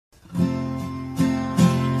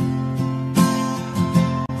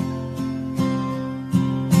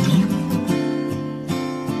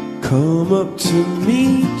come up to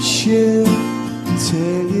meet you,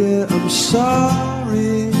 tell you I'm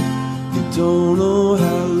sorry. You don't know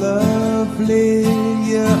how lovely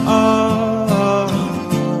you are.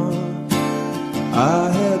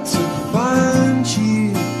 I had to find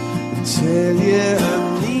you and tell you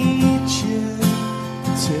I need you,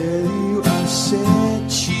 tell you I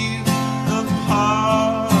set you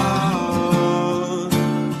apart.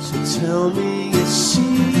 So tell me your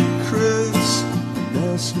secrets and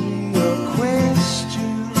ask me your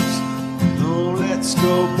questions. No, let's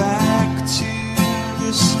go back to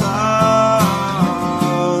the start.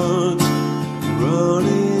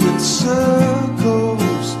 Running in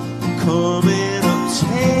circles, coming up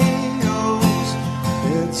tails,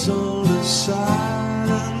 heads on the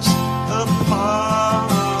sides apart.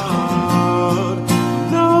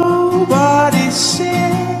 Nobody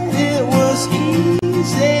said it was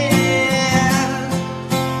easy.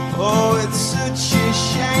 Oh, it's such a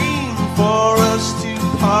shame for us to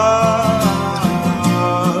part.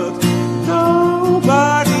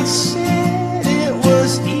 Nobody said it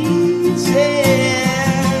was easy.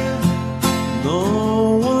 No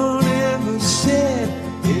one ever said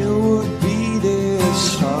it would be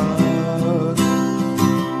this hard.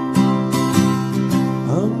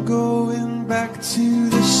 I'm going back to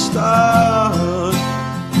the start.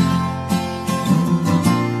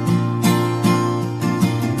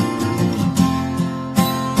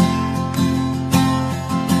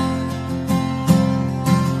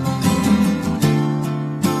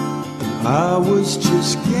 I was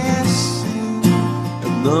just guessing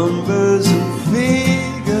at numbers and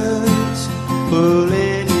figures,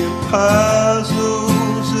 pulling your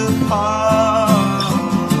puzzles apart.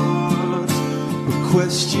 But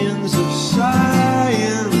questions of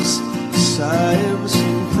science, science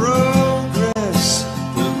in progress,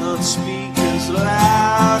 will not speak as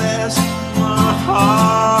loud as my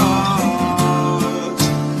heart.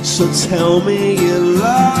 So tell me you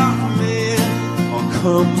love me, or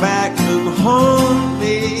come back and haunt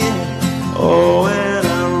me. Oh, and I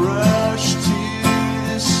rush to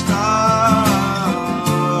the start,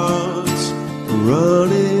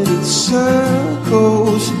 running in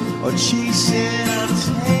circles or chasing our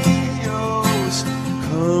tails,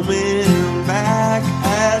 coming back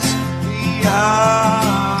as we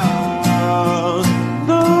are.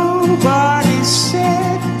 Nobody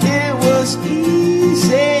said it was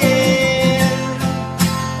easy.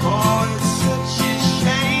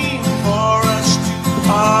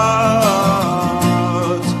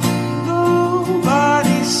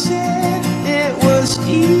 Nobody said it was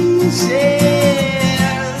easy.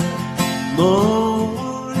 No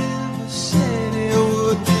one ever said it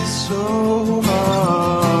would be so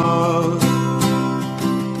hard.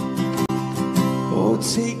 Oh,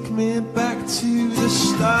 take me back to the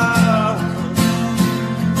start.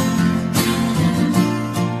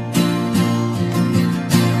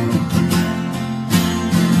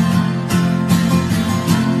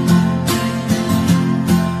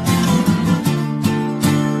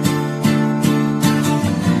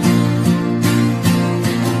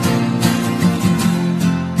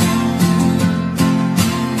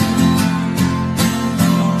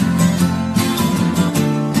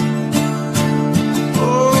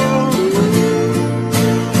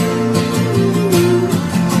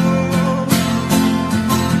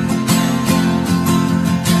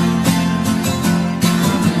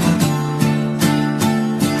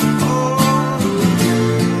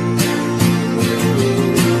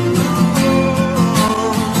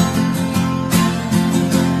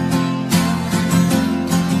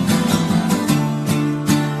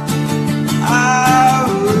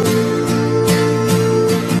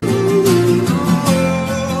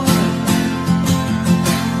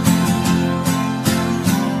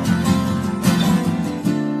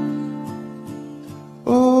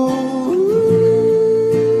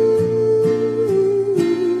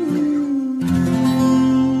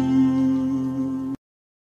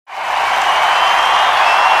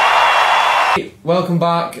 Welcome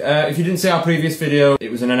back. If you didn't see our previous video,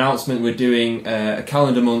 it was an announcement we're doing a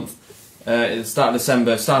calendar month at the start of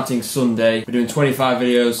December, starting Sunday. We're doing 25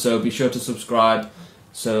 videos, so be sure to subscribe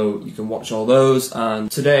so you can watch all those.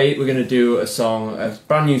 And today we're going to do a song, a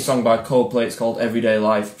brand new song by Coldplay. It's called Everyday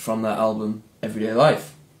Life, from their album Everyday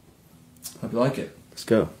Life. Hope you like it. Let's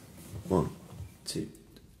go. 1, 2,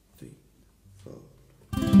 3, 4.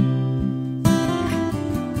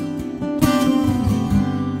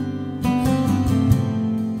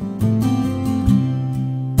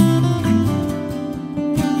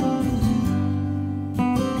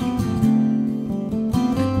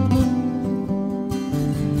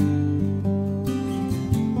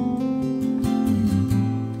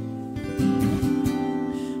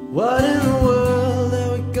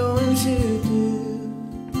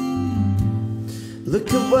 Look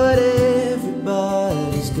at what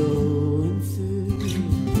everybody's going through.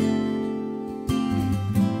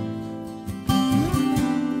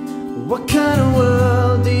 What kind of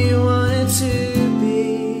world do you want it to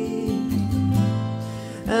be?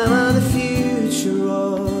 Am I the future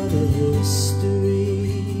or the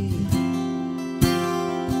history?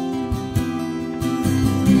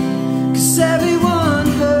 'Cause everyone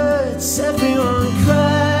hurts, everyone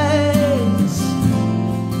cries,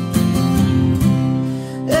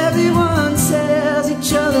 everyone tells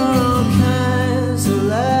each other all kinds of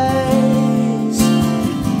lies.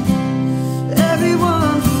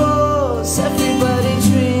 Everyone falls, everybody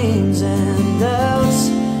dreams and doubts.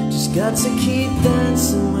 Just got to keep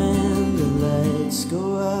dancing when the lights go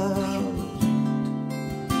out.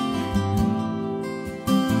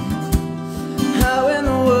 How in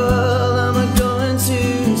the world am I going to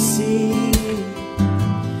see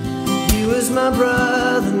you as my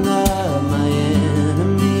brother, not my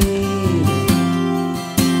enemy?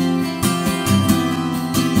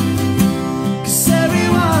 'Cause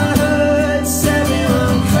everyone hurts,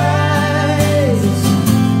 everyone cries,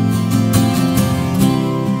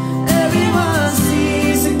 everyone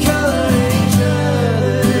sees the color in each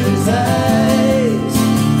other's eyes.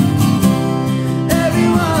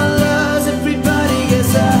 Everyone loves, everybody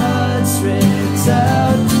gets their hearts ripped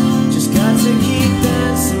out. Just got to keep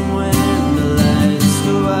dancing when the lights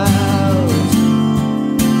go out.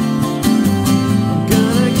 I'm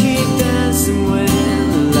gonna keep dancing when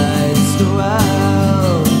the lights go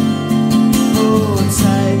out. Hold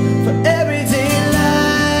tight for everyday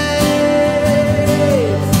life.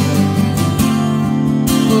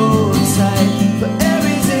 Hold tight for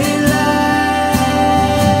everyday life.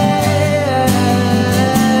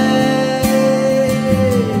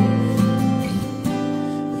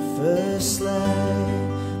 The first light,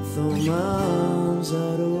 throw my arms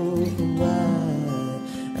out open wide.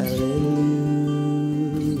 Hallelujah,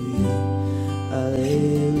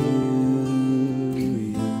 hallelujah,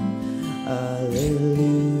 hallelujah,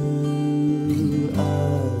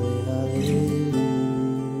 hallelujah.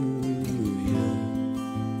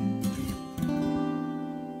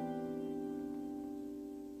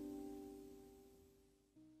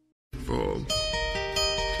 Fall.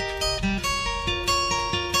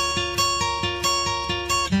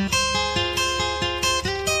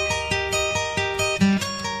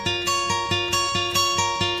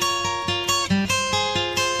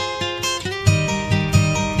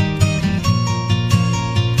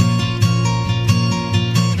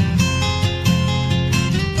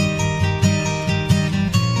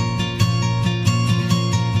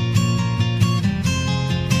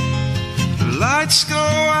 The lights go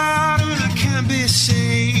out and I can't be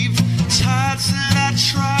saved. Tides that I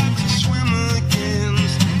tried to swim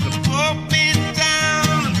against, they pull me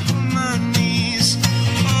down and put my knees.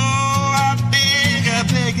 Oh, I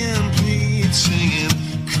beg and plead, singing,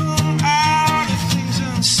 come out of things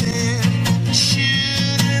unsaid.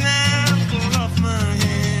 Shouldn't have got off my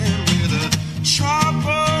head with a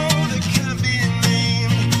trouble that can't be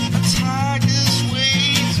named. A tiger's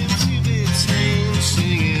waiting to be tamed,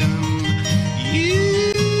 singing, you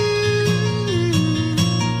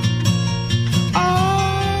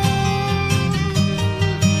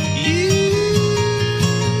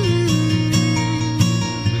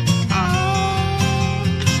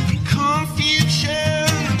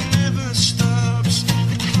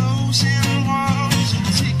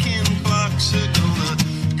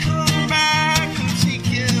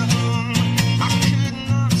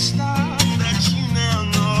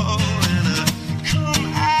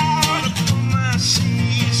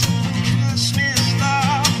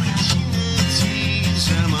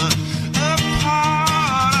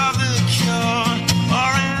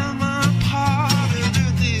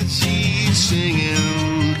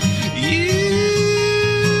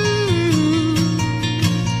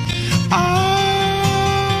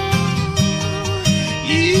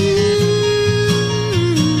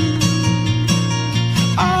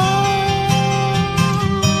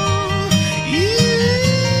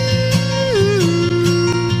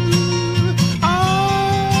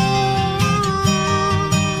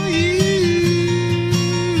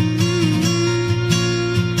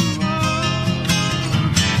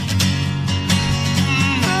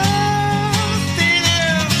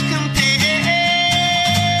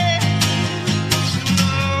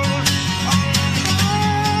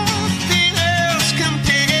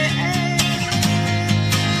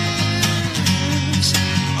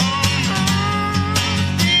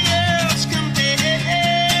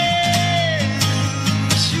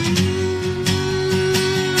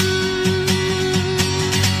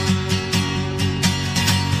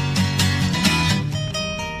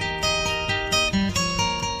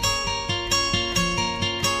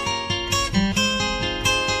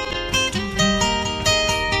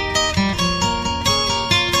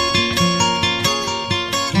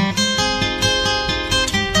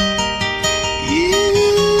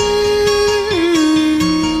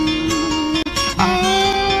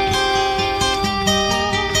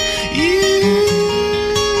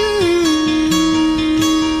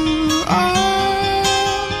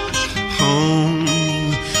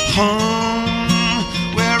home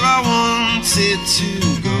where I wanted to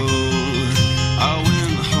go. I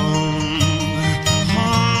went home,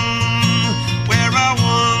 home where I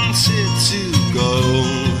wanted to go.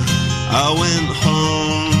 I went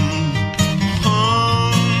home,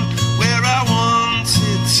 home where I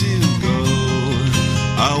wanted to go.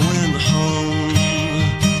 I went home,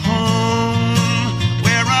 home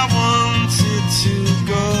where I wanted to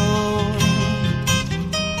go.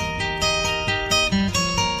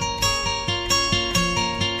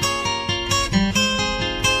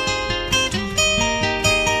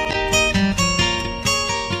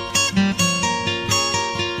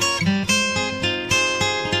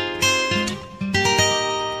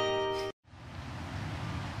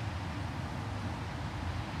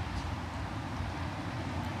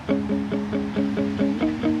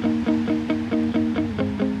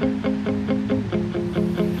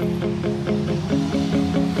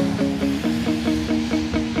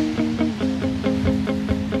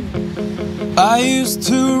 I used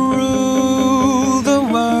to rule the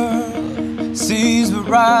world, seas would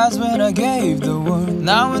rise when I gave the word.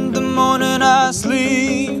 Now in the morning I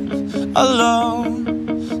sleep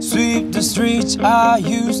alone, sweep the streets I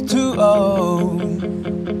used to own.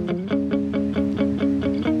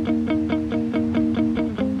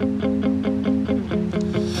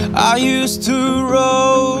 I used to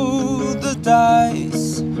roll the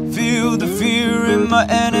dice, feel the fear in my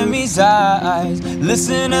enemy's eyes,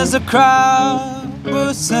 listen as the crowd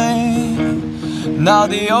would sing. Now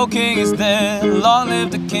the old king is dead, long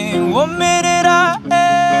live the king. 1 minute I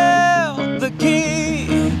held the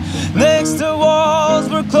key, next the walls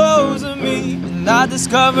were closing me, and I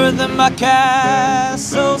discovered that my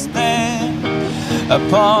castle stands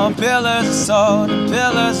upon pillars of salt and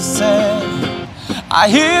pillars of sand. I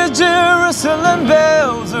hear Jerusalem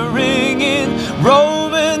bells are ringing,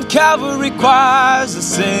 Roman cavalry choirs are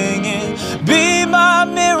singing. Be my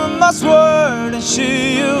mirror, my sword and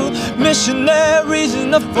shield, missionaries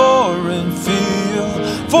in a foreign field.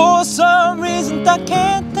 For some reason I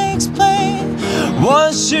can't explain,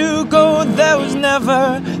 once you go there was never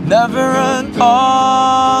an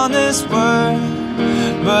honest word.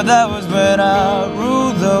 But that was when I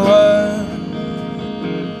ruled the world.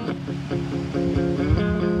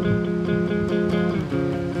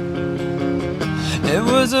 It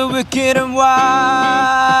was a wicked and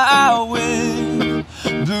wild wind,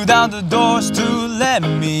 blew down the doors to let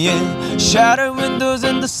me in, shattered windows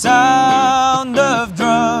and the sound of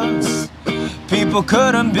drums. People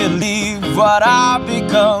couldn't believe what I'd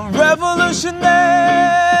become.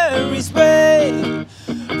 Revolutionary spade,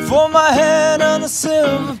 for my head on a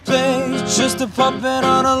silver plate, just a puppet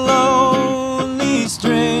on a lonely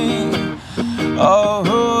string. Oh,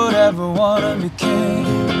 who'd ever wanna be king?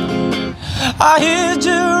 I hear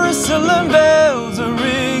Jerusalem bells are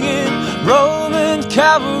ringing, Roman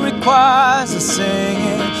cavalry choirs are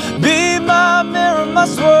singing. Be my mirror, my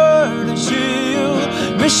sword and shield,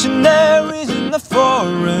 missionaries in the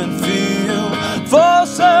foreign field. For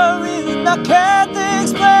some reason I can't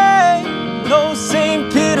explain, no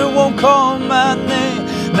St. Peter won't call my name,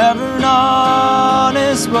 never an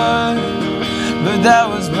honest word. But that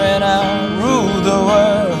was when I ruled the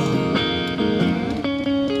world.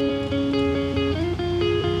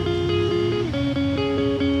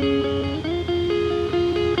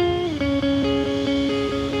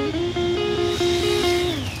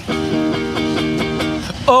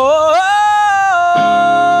 Oh,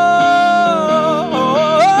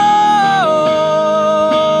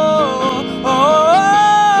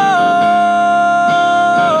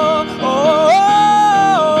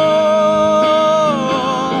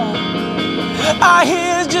 I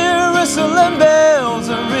hear Jerusalem bells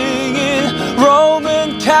are ringing,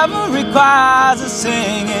 Roman cavalry choirs are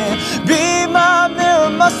singing. Be my mirror,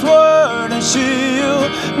 my sword and shield,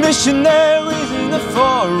 missionaries in the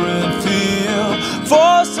foreign field.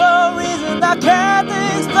 For some reason I can't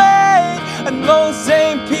explain, and no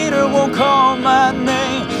St. Peter won't call my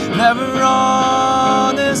name, never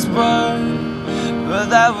on this word. But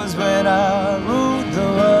that was when I ruled the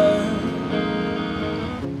world.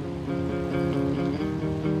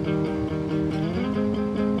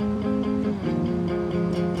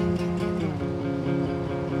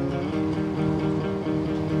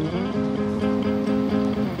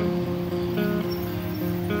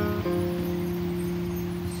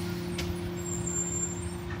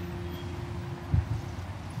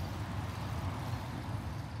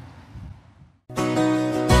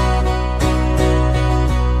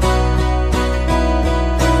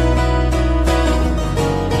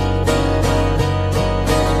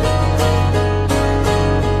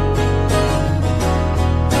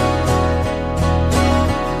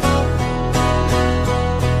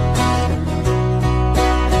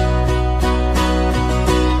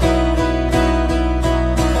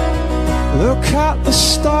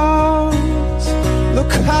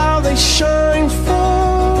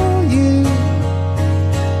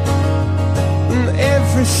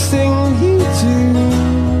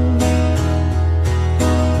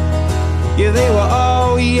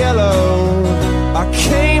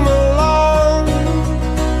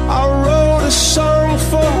 song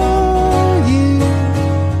for you,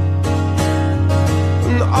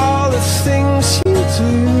 and all the things you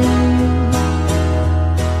do.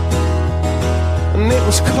 And it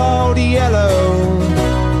was called Yellow.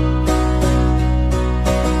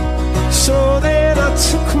 So then I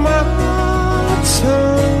took my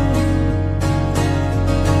turn.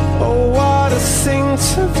 Oh, what a thing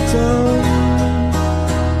to have done.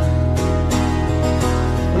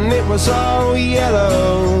 And it was all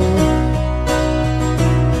yellow.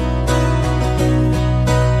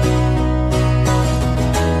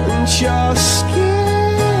 And your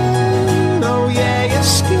skin, oh yeah, your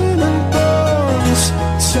skin and bones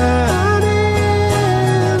turn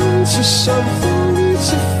into something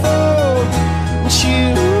beautiful. And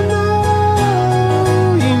you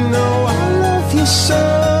know I love you so.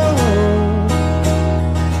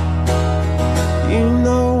 You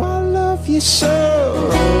know I love you so.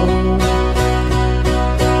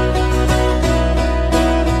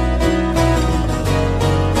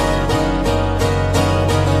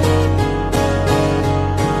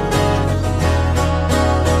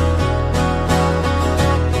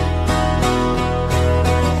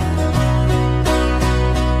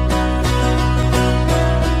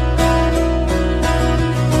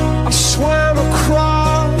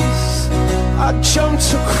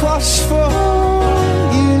 Jumped across for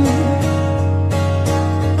you.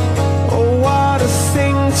 Oh, what a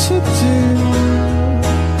thing to do.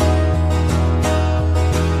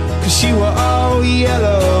 'Cause you were all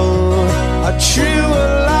yellow. I drew a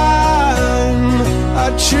line, I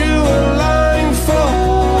drew a line for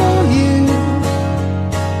you.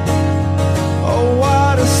 Oh,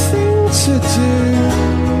 what a thing to do.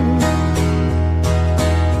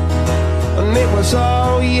 And it was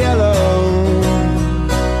all yellow.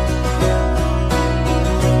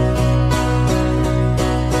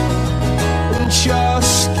 Your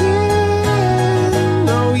skin,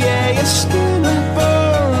 oh yeah, your skin and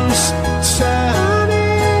bones turn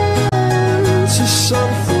into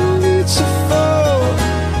something beautiful.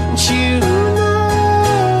 And you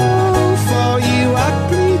know, for you I'd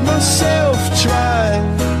bleed myself dry.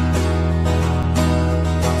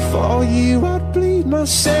 For you I'd bleed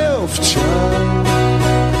myself dry.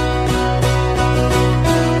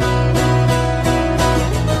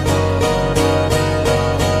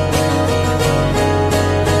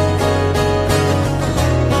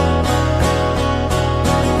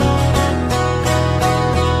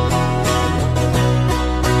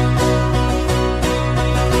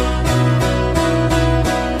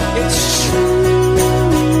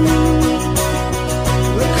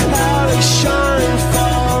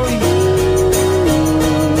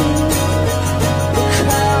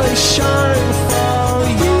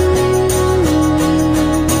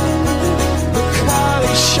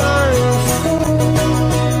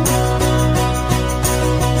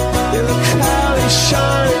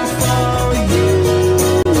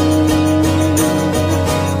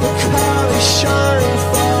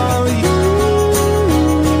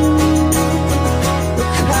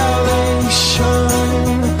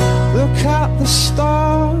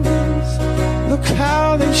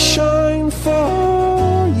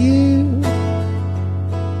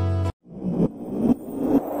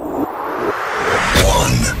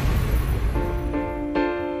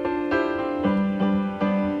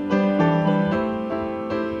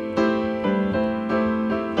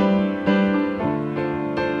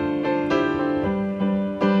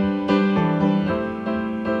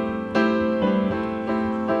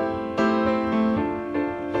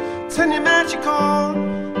 Turn your magic on,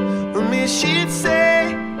 and me she'd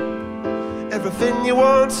say everything you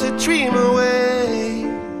want to dream away.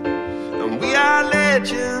 And we are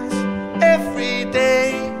legends every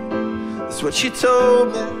day. That's what she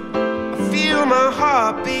told me. I feel my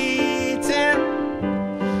heart beating.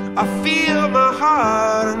 I feel my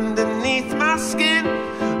heart underneath my skin.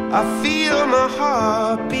 I feel my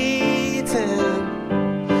heart beating.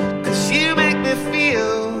 'Cause you make me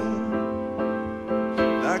feel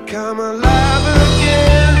like I'm alive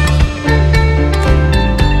again.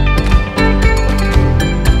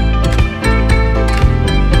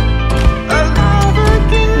 Alive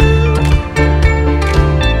again.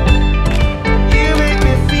 You make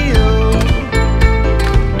me feel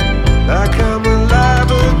like I'm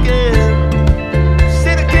alive again.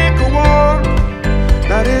 Said I can't go on,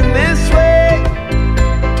 not in this way.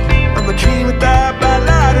 I'm a dream without my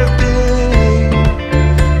light of day.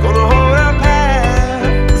 Gonna hold up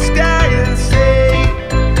high the sky and say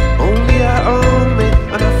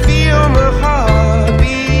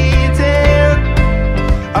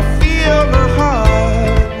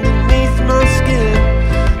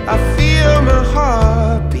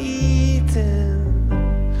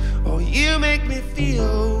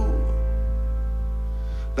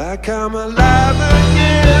like I'm alive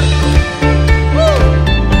again.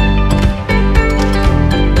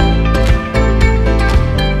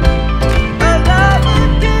 Alive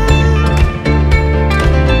again.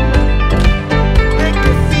 Make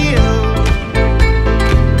me feel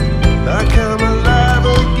like I'm alive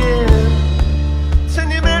again. Turn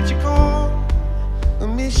your magic on,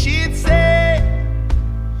 and me she'd say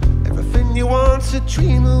everything you want to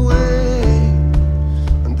dream away.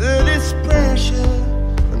 Under this pressure,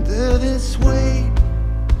 under this weight,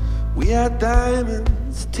 we are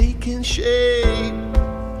diamonds taking shape.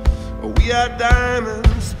 We are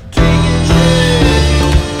diamonds taking shape.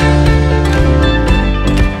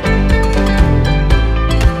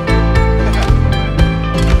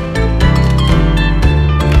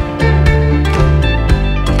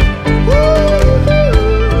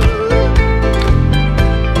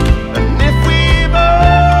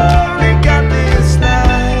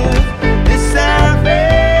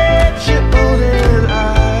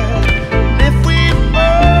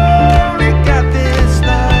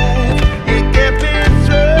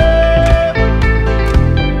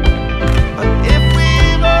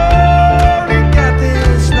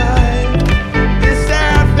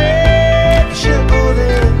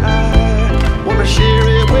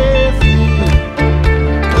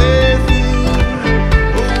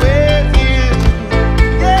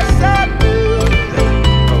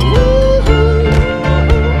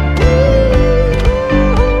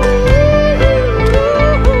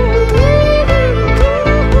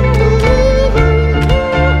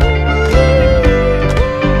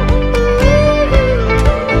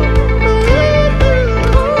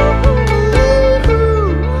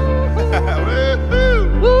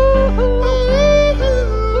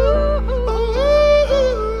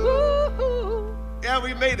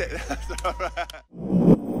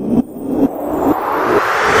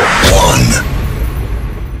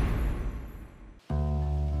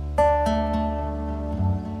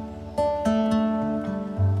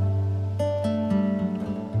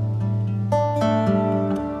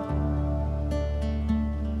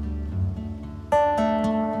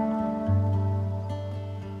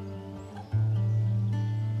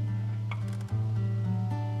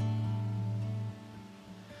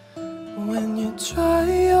 When you try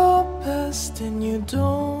your best and you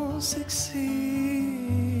don't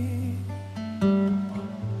succeed,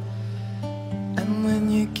 and when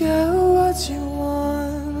you get what you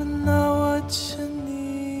want but not what you need,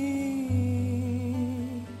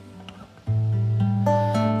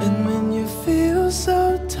 and when you feel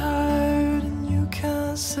so tired and you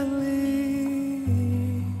can't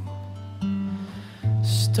sleep,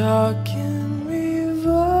 stuck in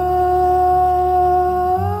reverse.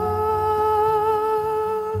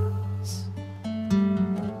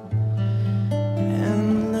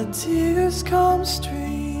 Tears come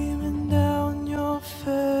streaming down your face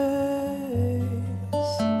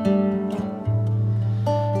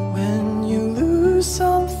when you lose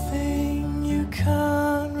something you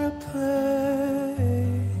can't replace,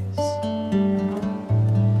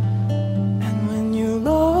 and when you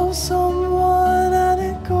love someone and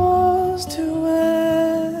it goes to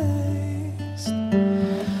waste.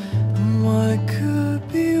 And what could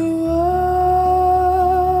be worse?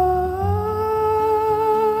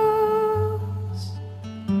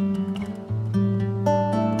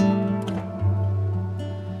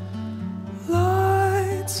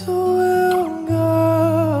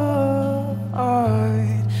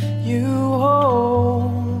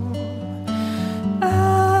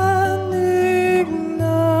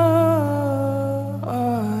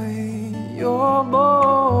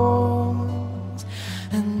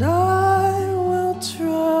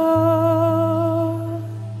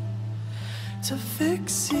 To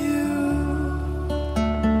fix you.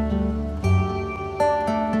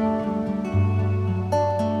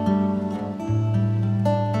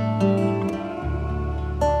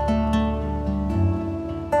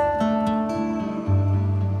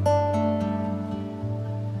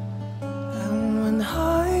 And when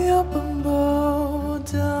high up above,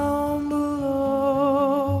 down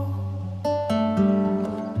below,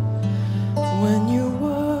 when you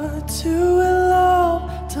were too in love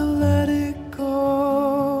to let it go.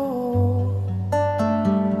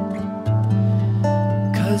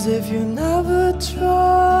 'Cause if you never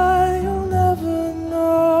try, you'll never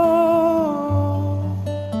know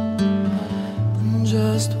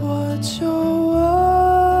just what you're worth.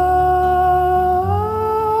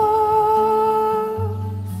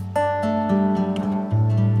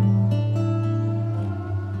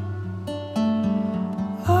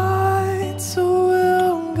 Lights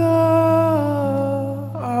will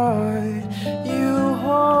guide you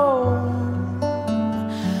home.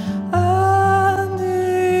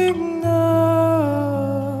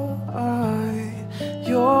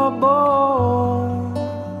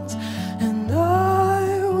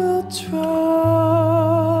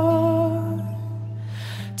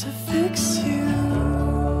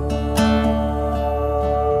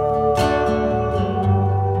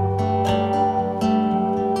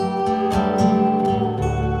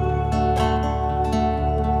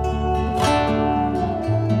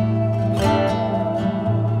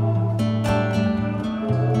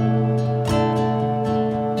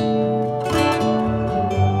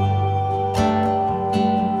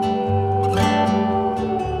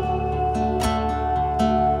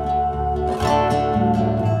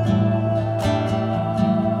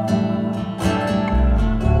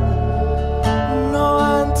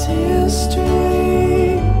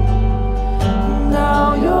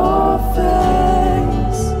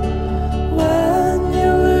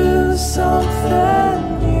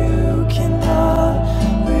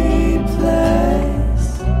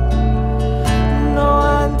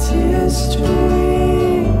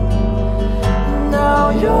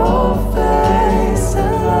 your face and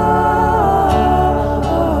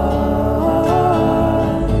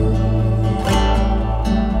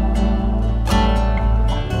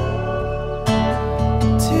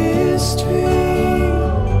tears stream.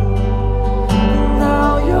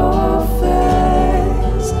 Now your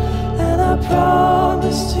face, and I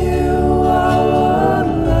promised you I would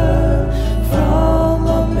learn from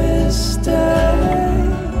my mistakes.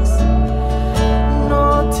 No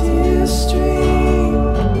tears stream.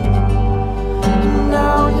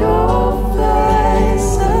 Now your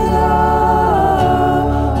face and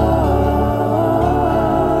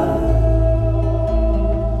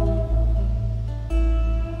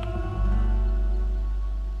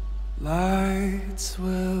lights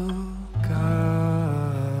will guide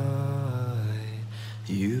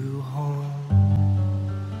you home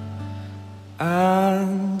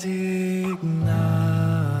and ignite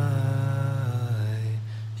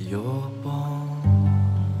your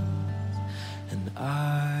bones, and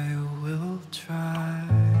I will try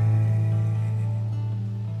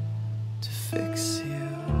to fix you.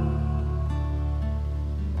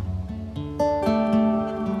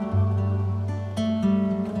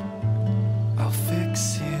 I'll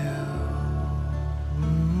fix you.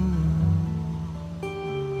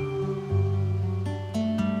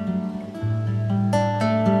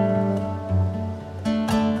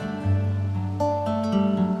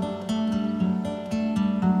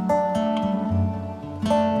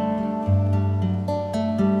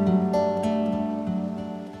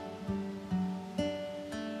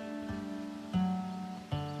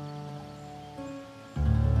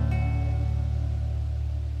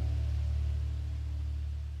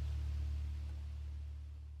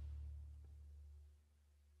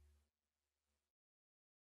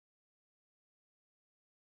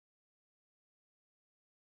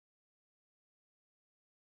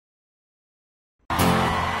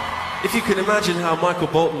 If you can imagine how Michael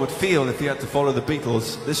Bolton would feel if he had to follow the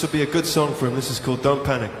Beatles, this would be a good song for him. This is called Don't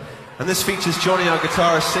Panic. And this features Johnny, our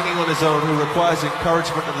guitarist, singing on his own, who requires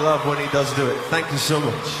encouragement and love when he does do it. Thank you so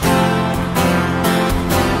much.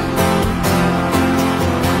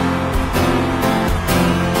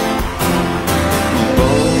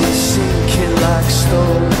 Bones sinking like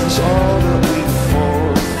stones, all that we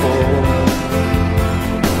fall for.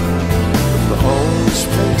 The homes,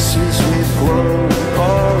 places we've grown,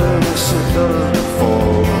 all of us are done for.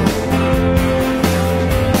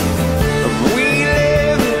 And we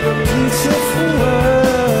live in a beautiful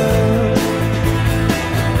world.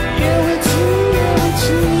 Yeah, we do, yeah, we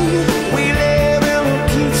do. We live in a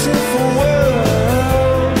beautiful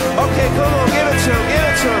world. Okay, come on, give it to him, give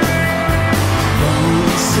it to him.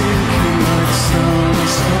 Bones sinking like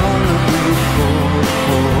stones, all that we fall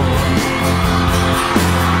for.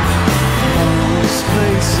 Those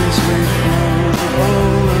places we've known,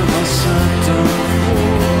 all of us are done for.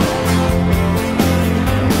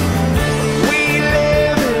 We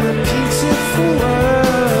live in a beautiful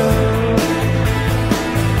world.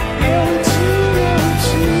 Yeah, we do, yeah, we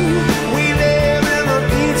do. We live in a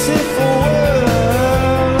beautiful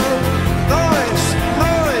world. Noise,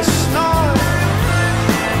 noise, noise.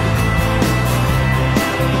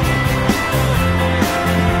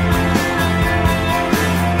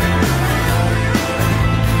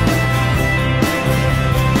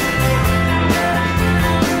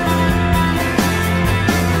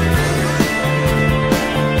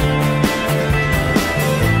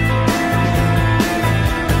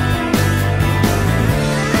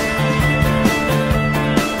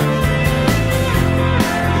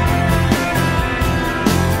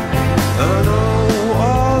 I know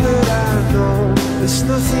all that I know. There's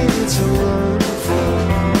nothing to run from.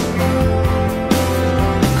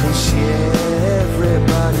 'Cause yeah,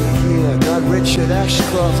 everybody here got Richard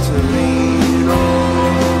Ashcroft to lean on.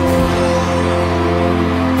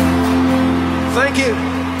 Thank you.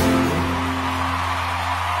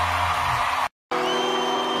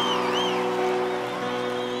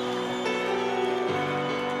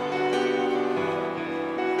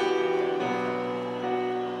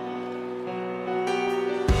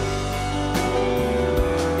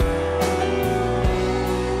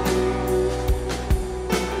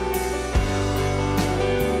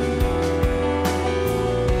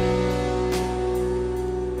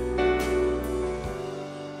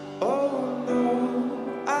 Oh no.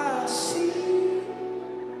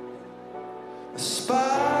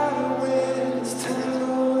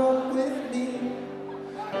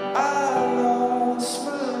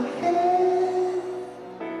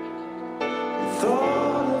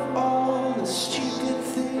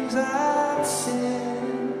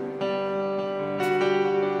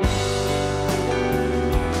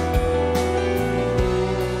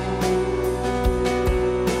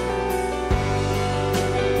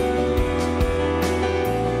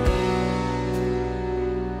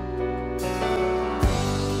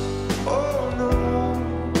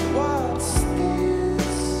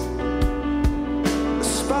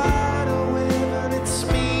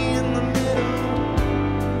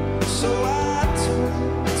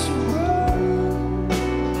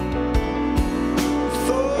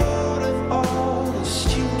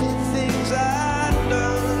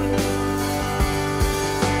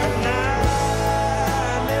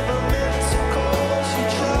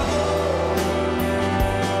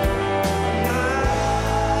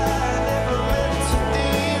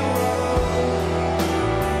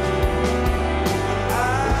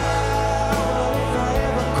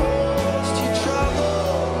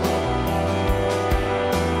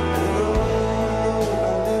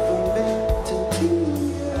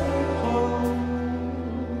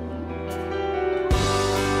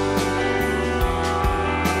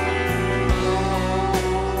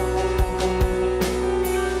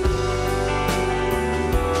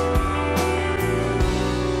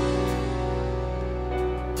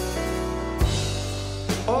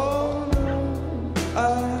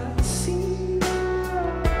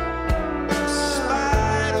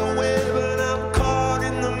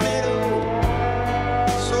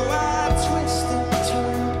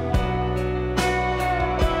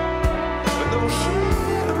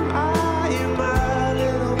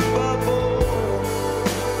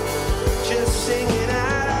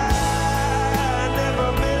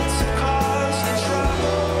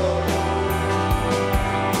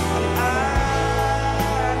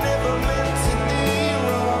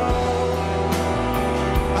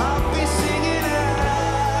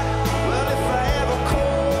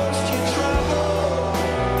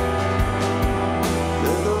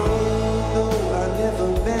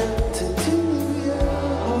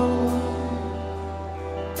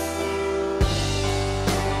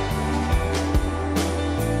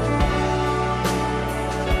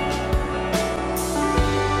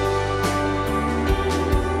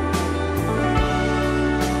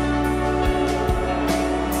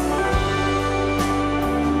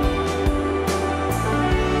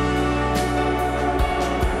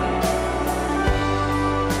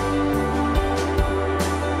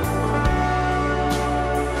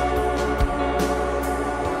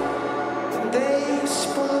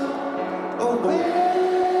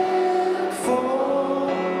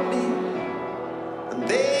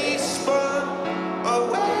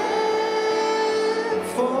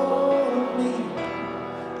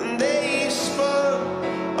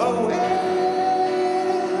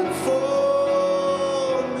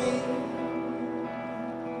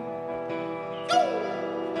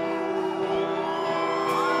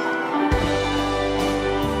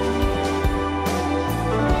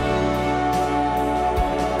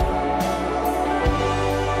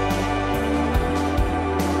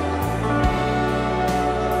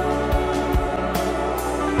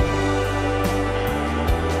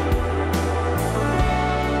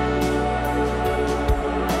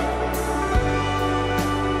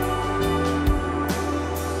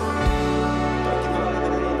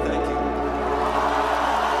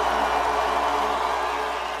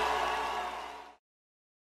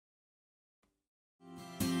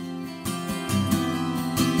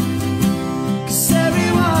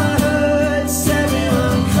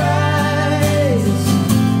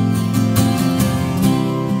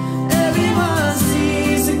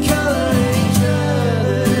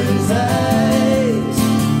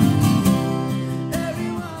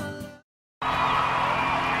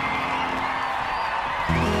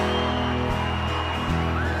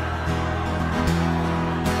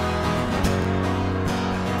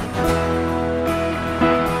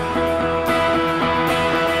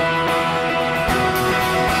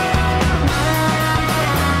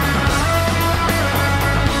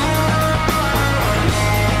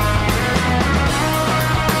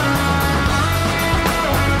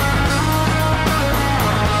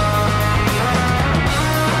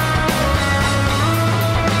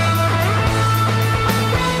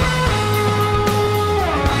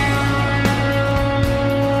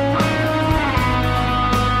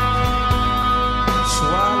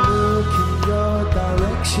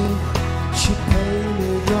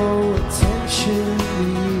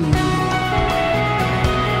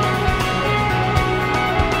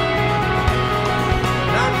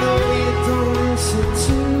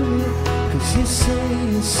 say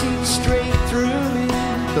you see straight through me,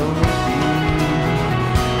 don't you?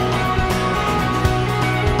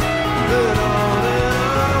 But on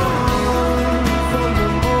from the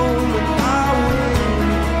moment I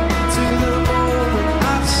wake to the moment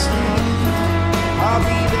I sleep, I'll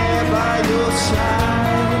be there by your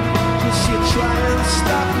side, 'cause you're trying to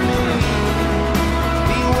stop me.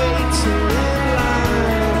 Be waiting in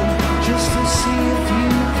line just to see if you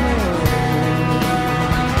can.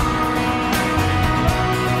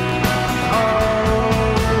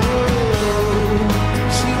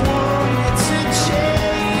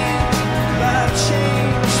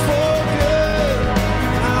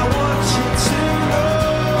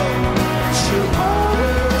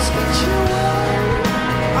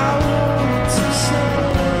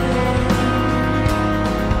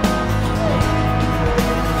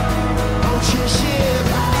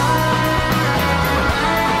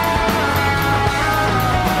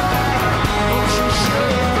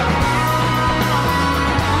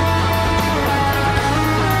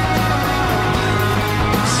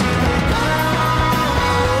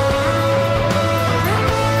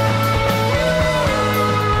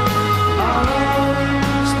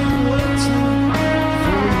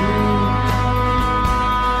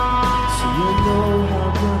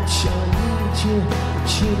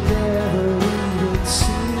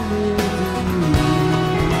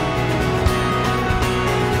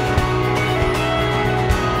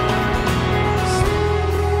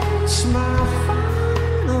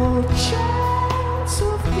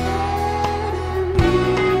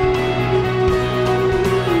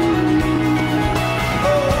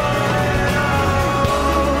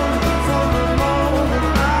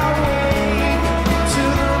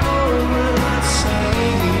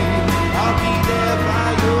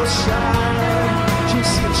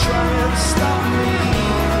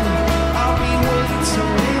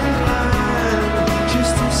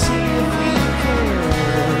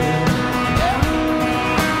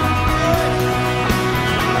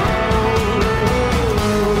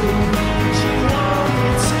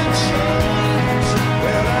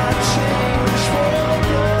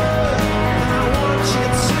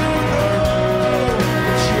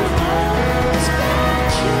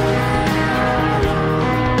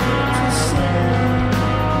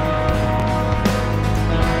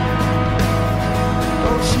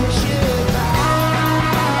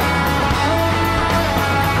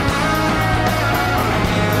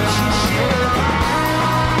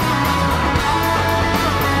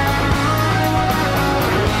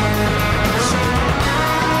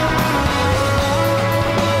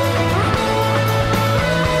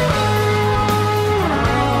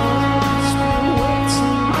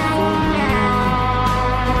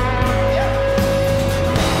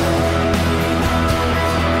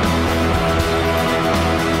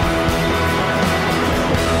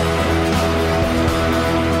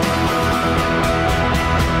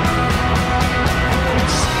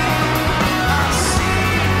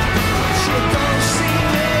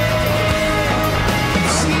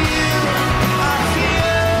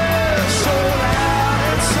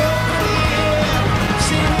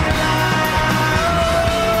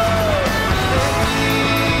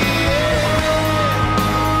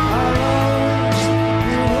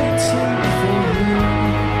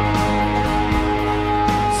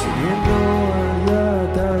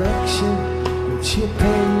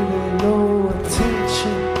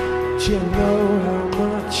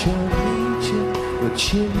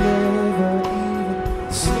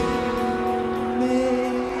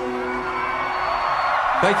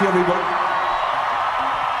 Thank you, everyone.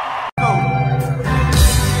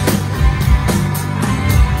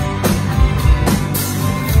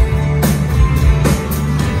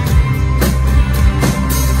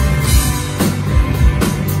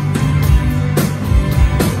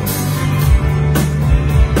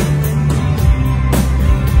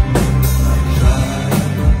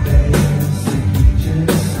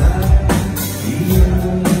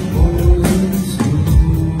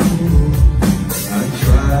 I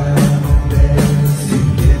try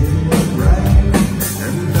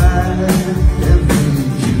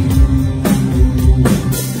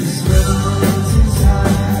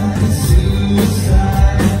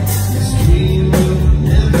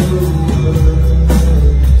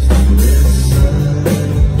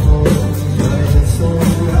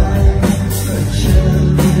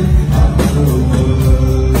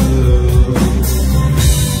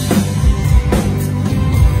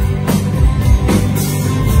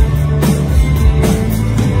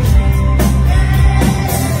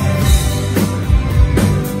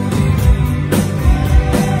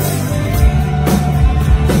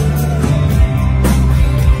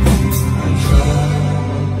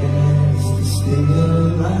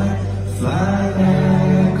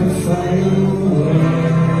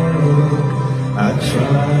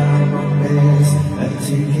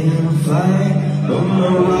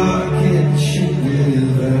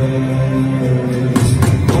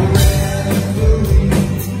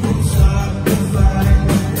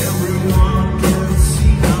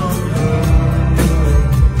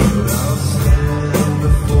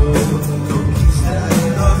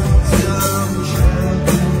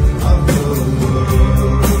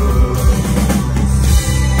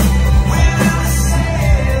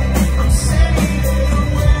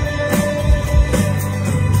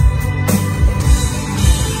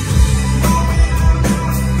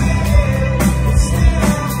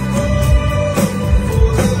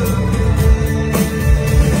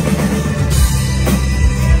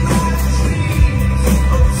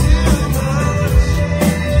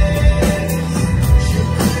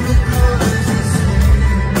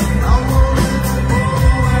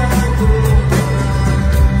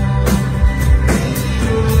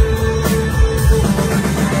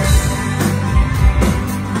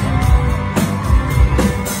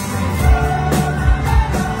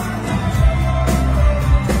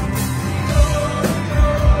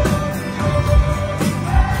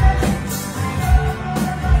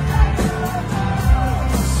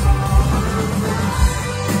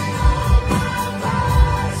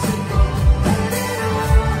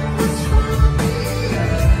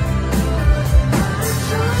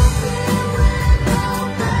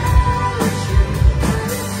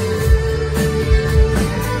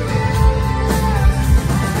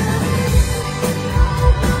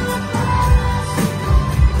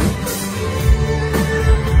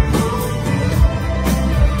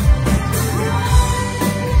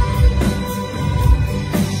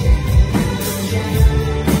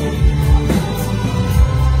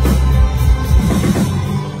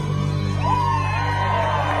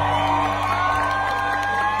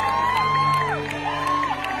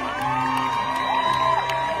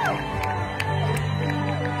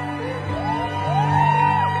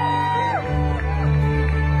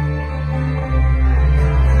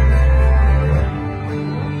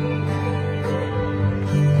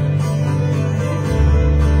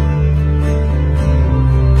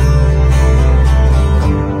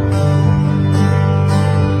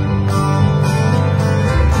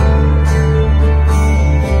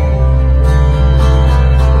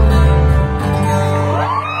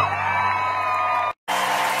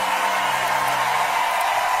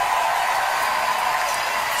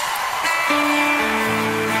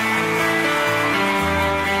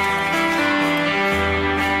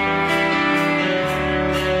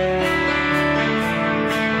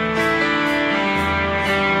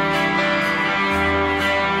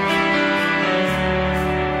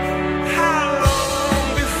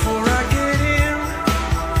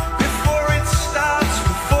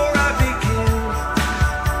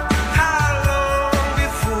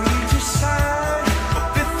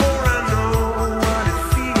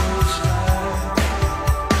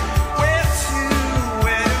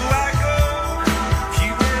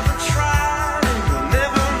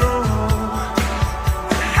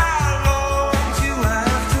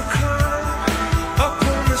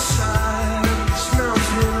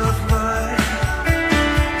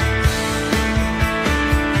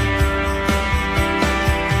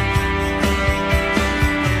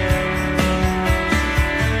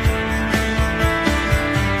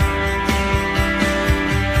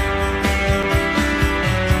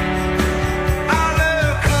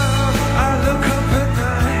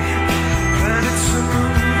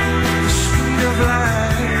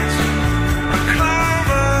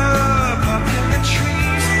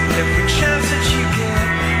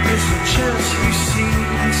empty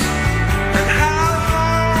seats. And how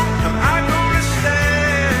long am I gonna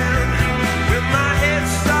stand with my head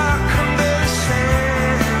stuck under the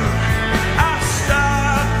sand? I'll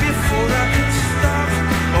stop before I can stop,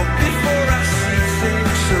 or before I see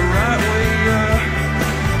things the right way up.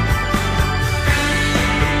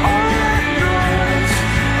 All that noise,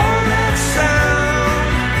 all that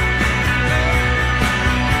sound,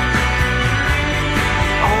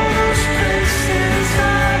 all those places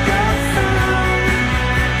I got found.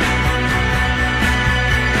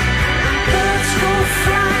 Birds go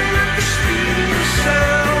flying at the speed of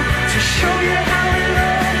sound to show you how it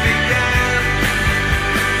all began.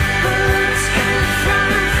 Birds came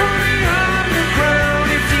flying from the underground.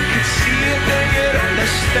 If you could see it, then you'd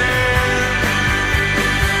understand.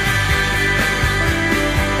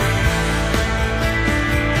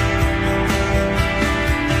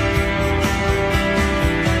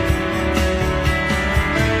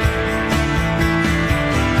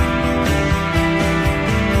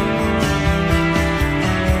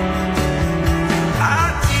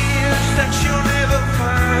 Ideas that you'll never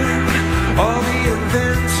find, all the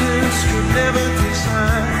inventors could never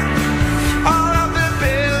design. All of the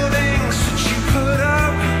buildings that you put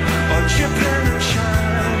up on Japan and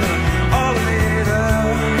China, all lit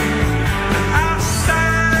up. And a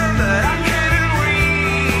sign that I couldn't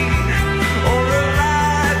read, or a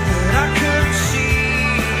light that I couldn't see.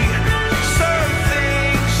 Some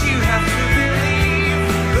things you have to believe,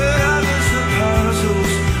 but others are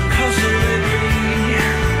puzzles, puzzling me.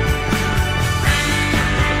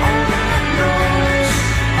 All that noise,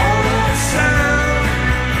 all that sound,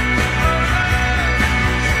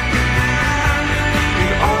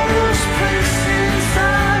 in all those places I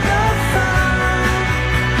got found.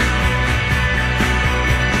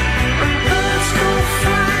 And birds go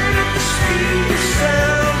flying at the speed of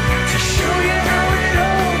sound to show you how it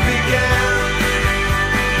all began.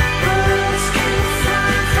 Birds came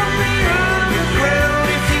flying from the underground.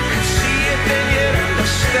 If you could see it, then you'd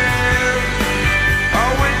understand.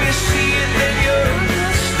 Oh, when you see it, then you'll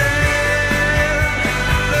understand.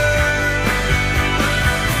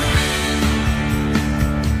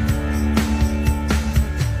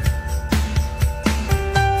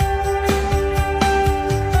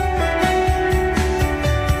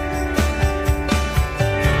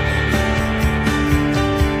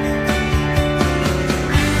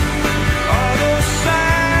 All those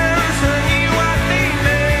signs, I knew what they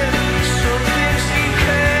meant. Some things you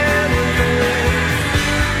can't invent.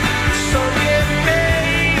 Some get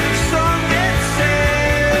made, some get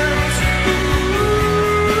sent.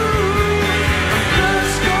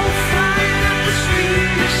 Birds go flying at the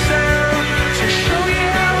speed of sound to show you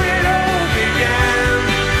how it all began.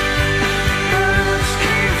 Birds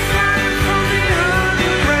came flying from the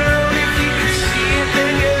underground. If you could see it,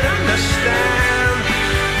 then you'd understand.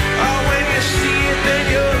 Oh, when you see it, then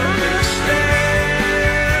you'll understand.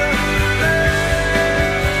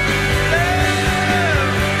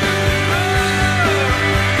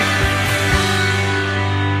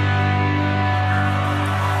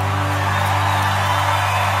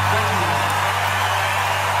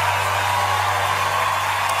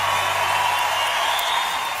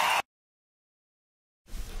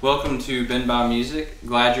 Welcome to Ben Bob Music.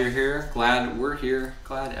 Glad you're here. Glad we're here.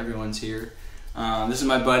 Glad everyone's here. This is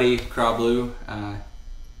my buddy Craw Blue.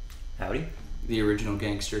 Howdy. The original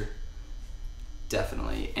gangster.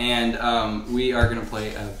 Definitely. And we are going to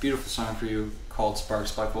play a beautiful song for you called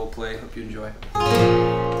Sparks by Coldplay. Hope you enjoy.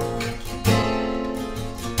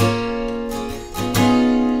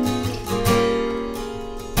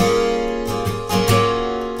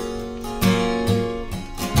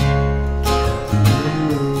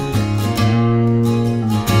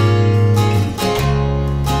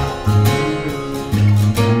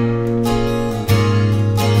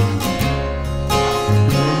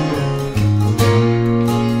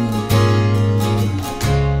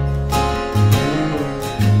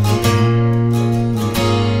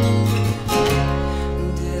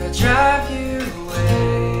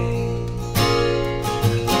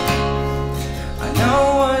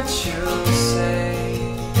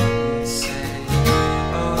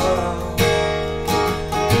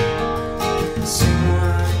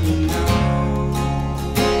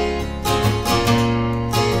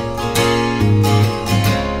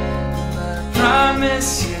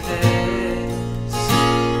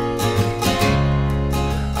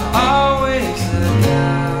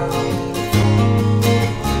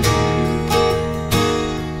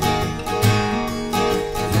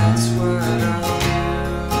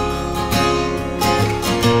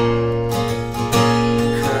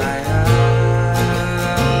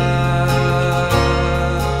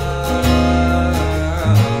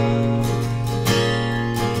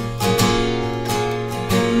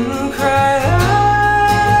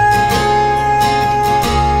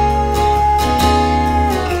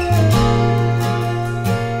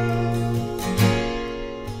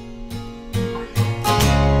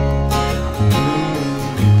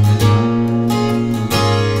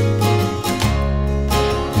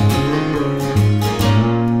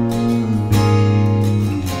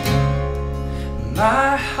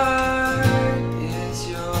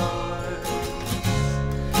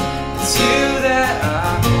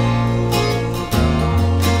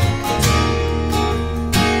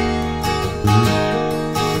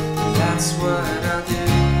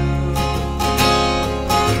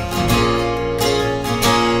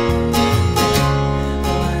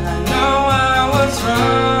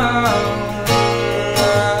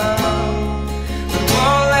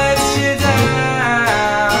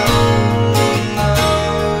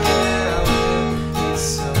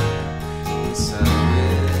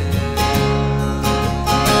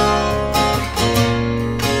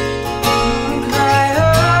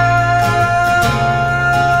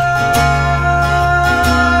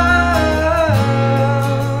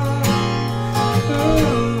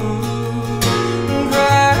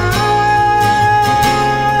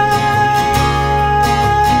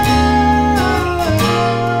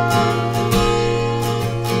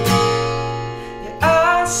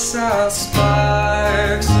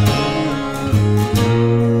 sparks.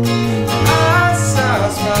 I saw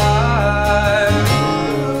sparks.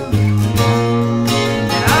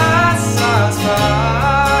 I saw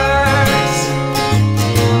sparks.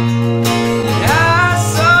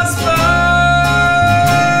 I saw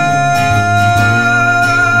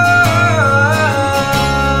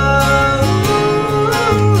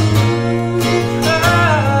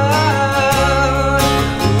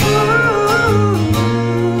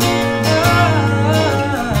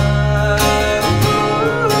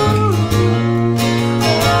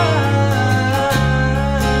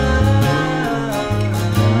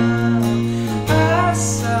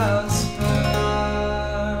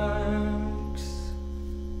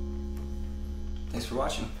Thanks for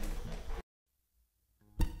watching.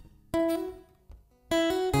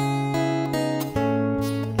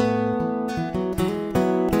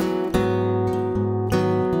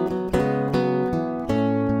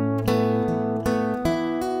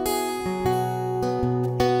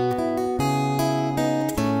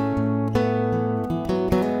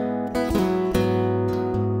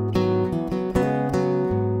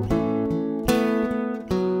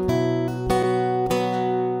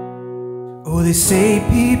 Oh, they say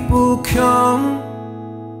people come,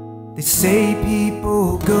 they say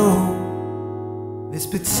people go. This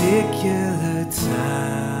particular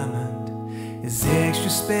time is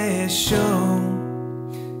extra special.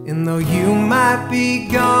 And though you might be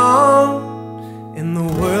gone and the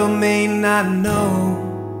world may not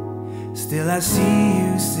know, still I see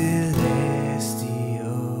you celestial.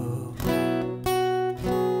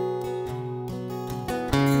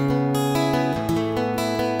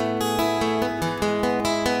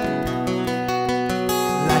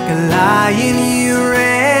 Like a lion you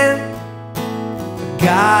ran, a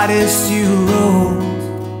goddess you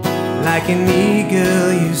rose, like an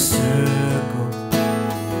eagle you circled,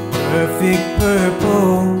 perfect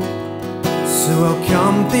purple. So how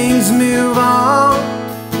come things move on?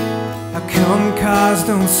 How come cars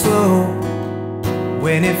don't slow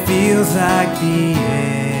when it feels like the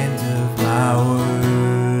end of my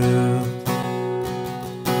world?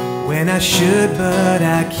 When I should but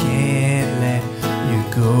I can't let you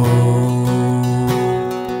go.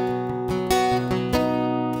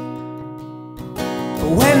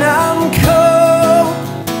 But when I'm cold,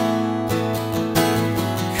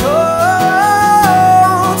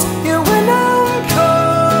 cold, yeah, when I'm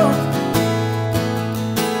cold,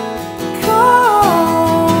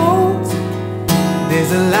 cold,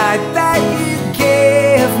 there's a light that you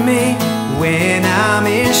give me when I'm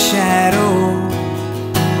in shadow.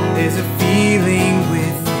 There's a feeling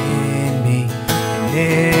within me that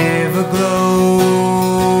never glows.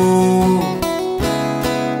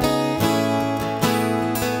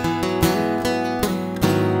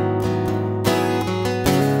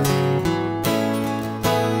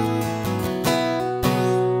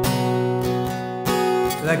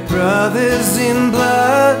 Like brothers in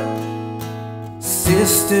blood,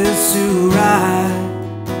 sisters who ride.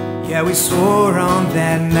 Yeah, we swore on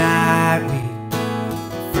that night we'd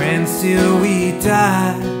friends till we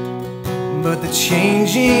die. But the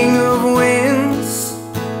changing of winds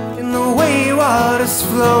and the way waters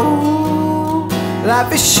flow,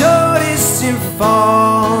 life is shortest in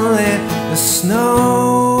fall and the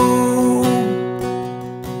snow.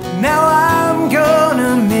 Now I'm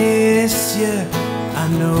gonna miss you, I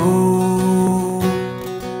know.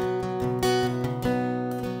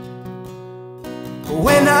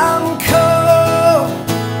 When I'm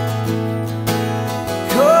cold,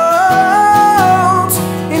 cold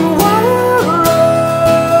in one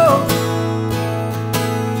road,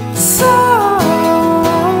 soft,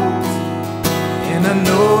 and I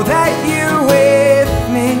know that you're with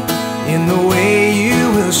me in the way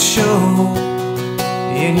you will show,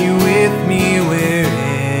 and you with me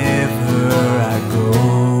wherever I go.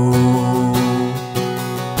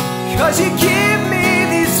 'Cause you give me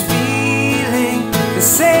this feeling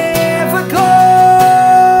that's ever glow.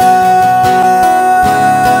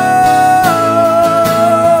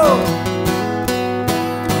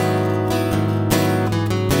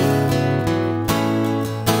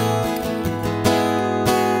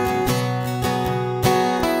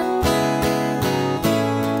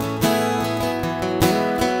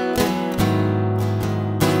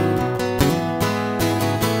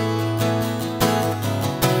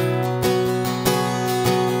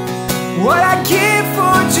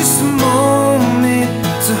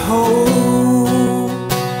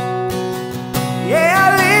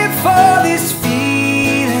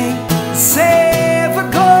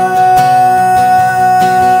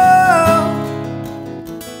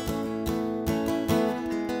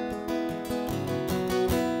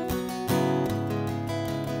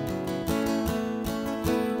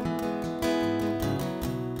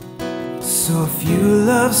 So if you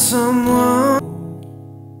love someone,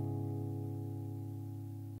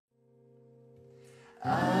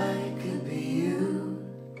 I could be you,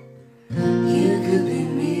 you could be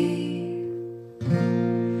me,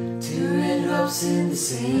 two raindrops in the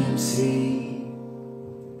same sea.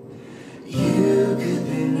 You could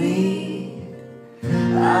be me,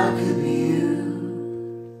 I could be you,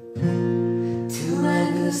 two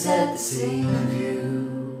angles at the same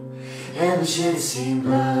view, and we share the same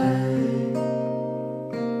blood.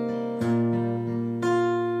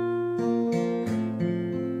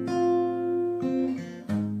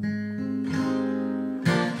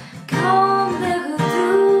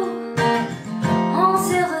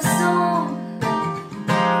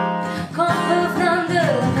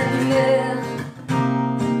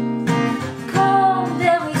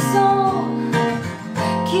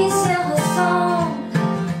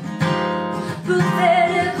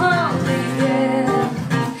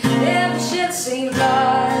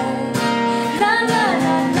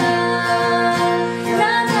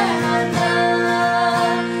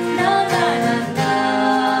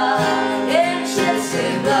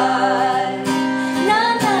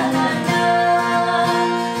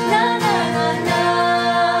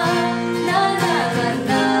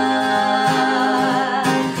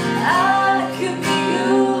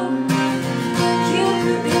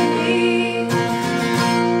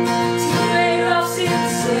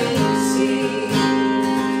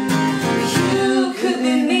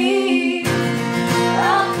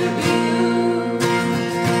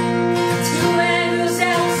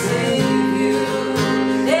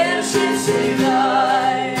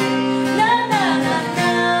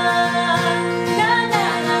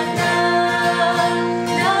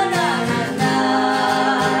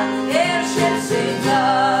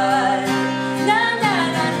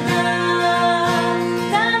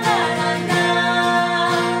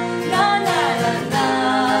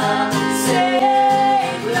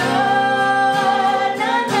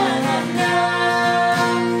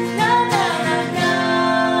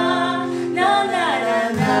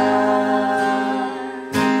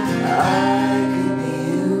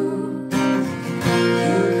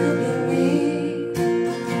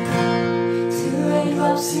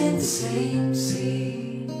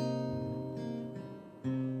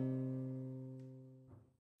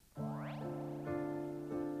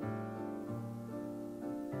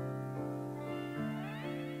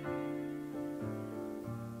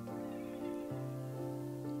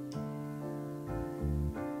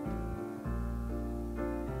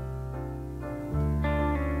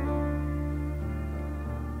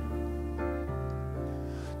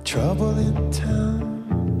 trouble in town,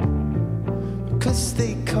 because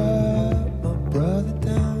they cut my brother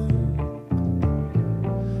down,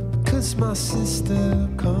 because my sister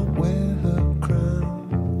can't wear her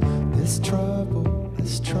crown. There's trouble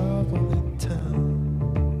in town.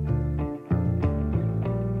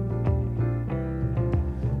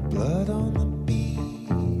 Blood on the beat,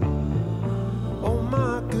 oh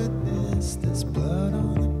my goodness, there's blood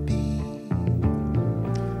on the beat.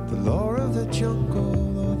 The law of the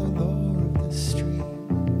jungle or the law of the street.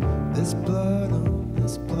 There's blood on the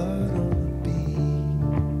beat.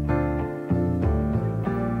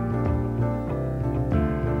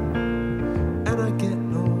 And I get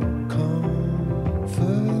no comfort,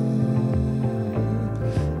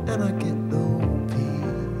 and I get no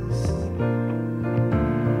peace,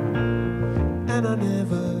 and I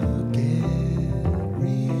never get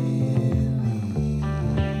released.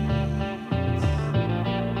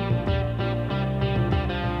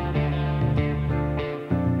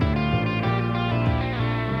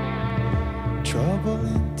 Trouble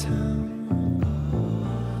in town,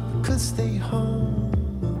 because they home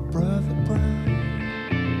my brother Brown,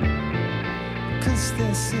 because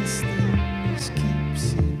their system just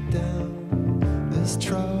keeps it down. There's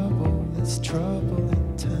trouble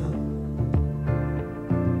in town.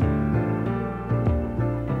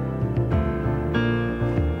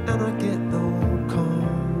 And I get no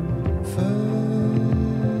comfort,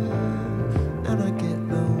 and I get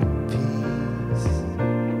no peace,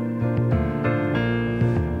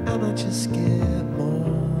 and I just get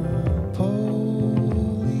more police.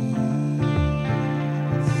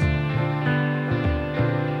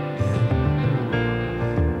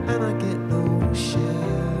 And I get no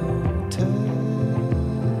shelter,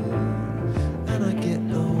 and I get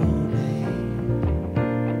no name.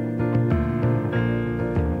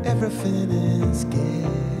 Everything is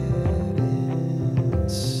getting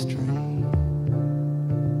strange.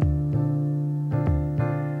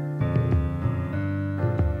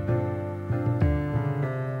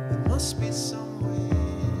 There must be some way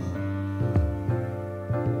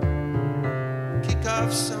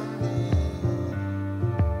love someday.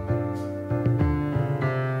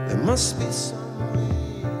 There must be some way.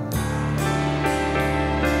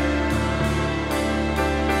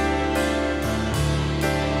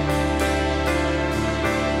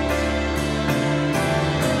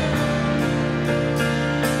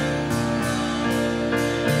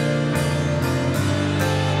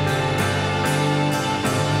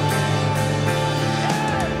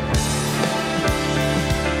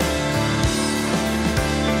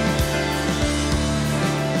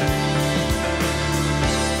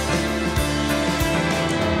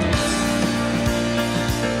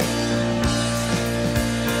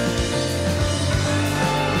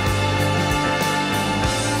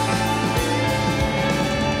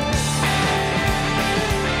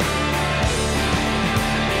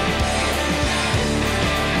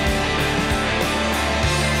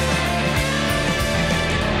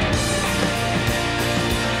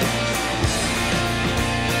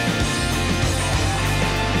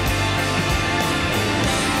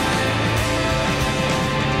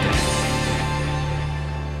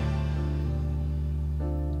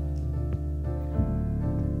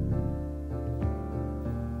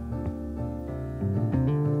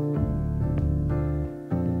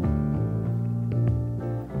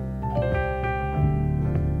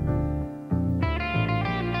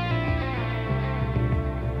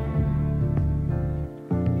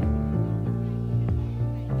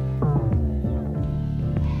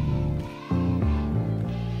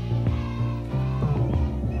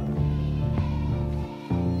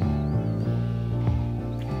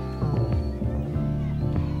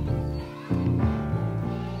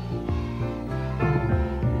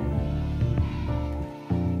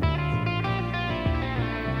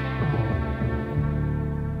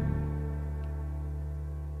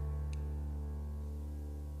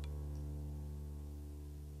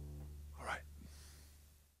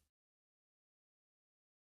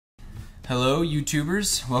 Hello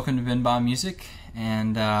YouTubers, welcome to Ben Bomb Music,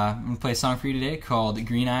 and I'm going to play a song for you today called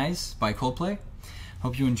Green Eyes by Coldplay.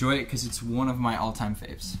 Hope you enjoy it because it's one of my all-time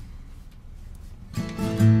faves.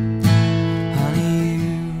 Honey,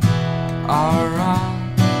 you are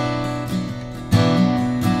wrong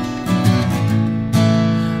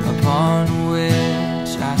upon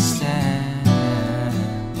which I stand,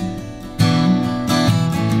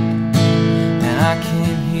 and I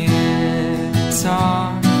came here to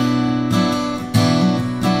talk.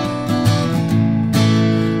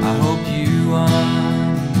 I hope you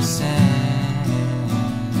understand.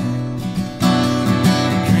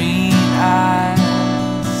 The green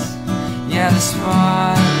eyes, yeah, the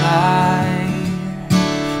spotlight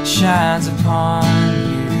shines upon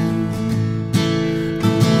you.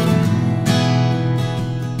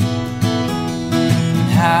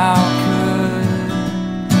 How could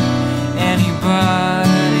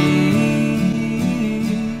anybody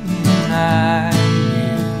deny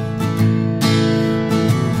you?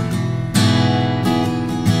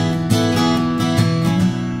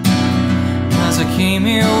 'Cause I came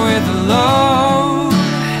here with a load,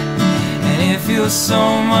 and it feels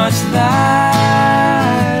so much lighter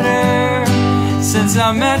since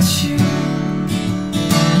I met you.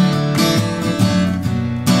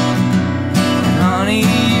 And honey,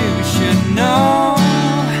 you should know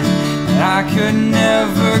that I could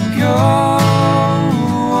never go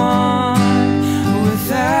on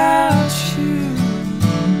without you.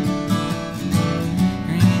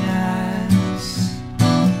 Green eyes,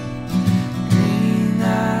 green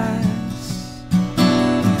eyes.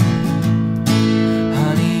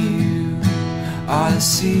 Honey, you are the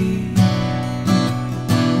sea,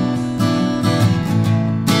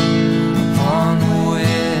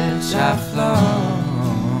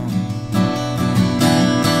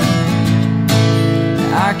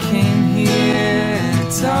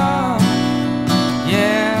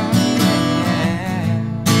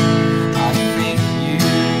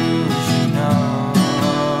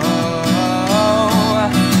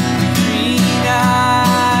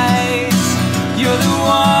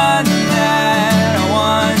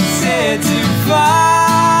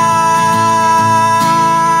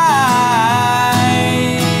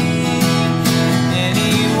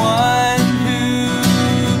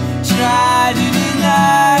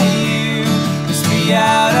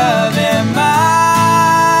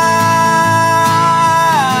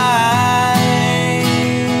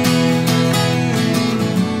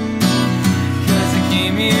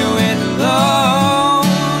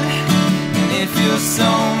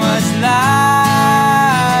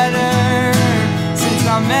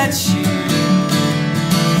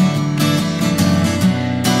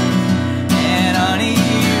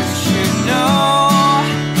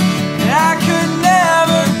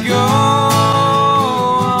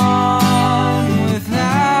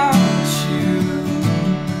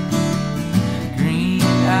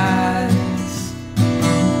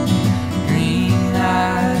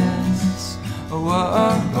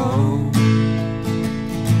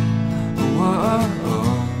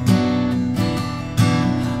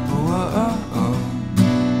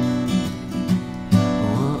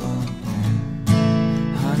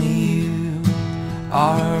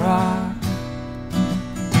 are a rock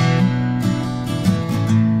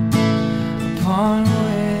upon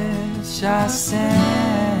which I stand.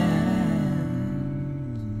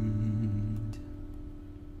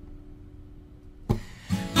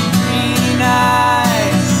 Green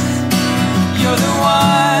eyes, you're the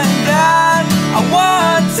one that I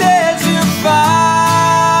wanted to find.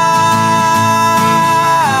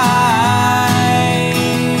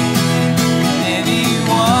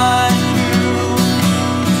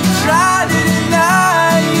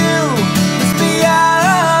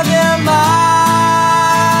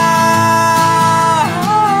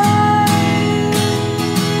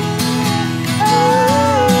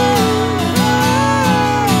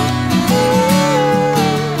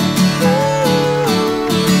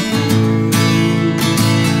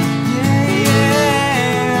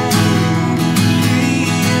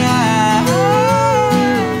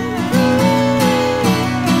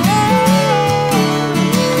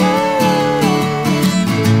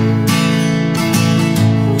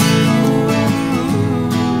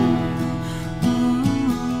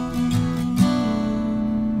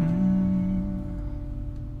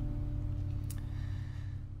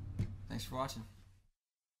 Thanks for watching.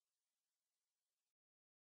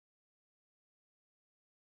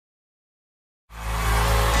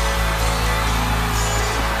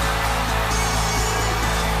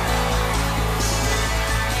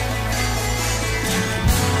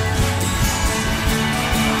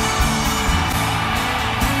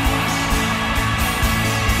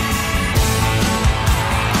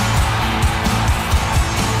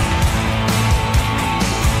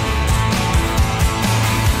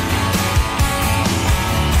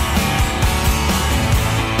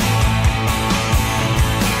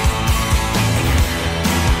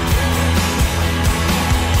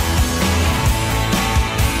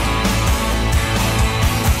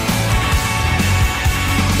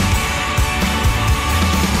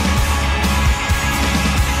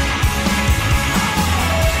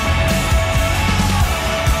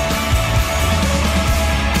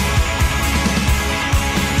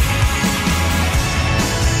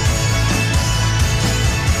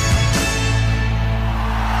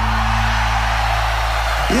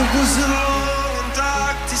 It was a long and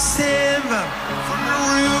dark December. From the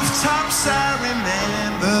rooftops I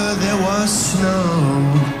remember there was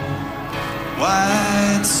snow,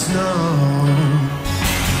 white snow.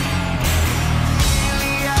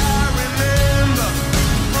 Really I remember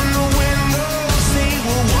from the windows they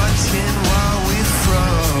were watching while we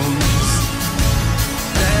froze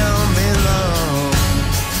down below.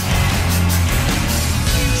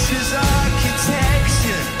 Future's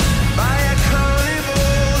architecture by a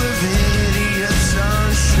carnival of idiots on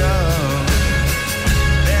show.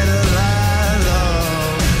 Better lie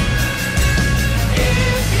low.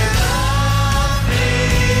 If you love me,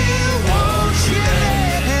 won't you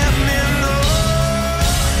let me know?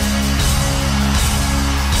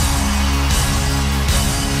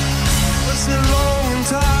 It was a long and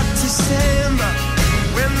dark December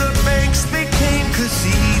when the banks became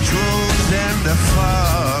cathedrals and the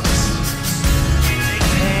fox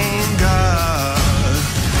became God.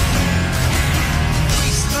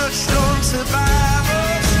 Priests perched onto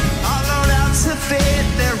Bibles, hollowed out to fit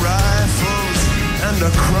their rifles, and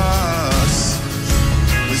a cross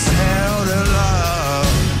was held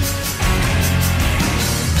aloft.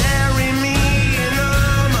 Bury me in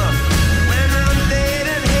armor when I'm dead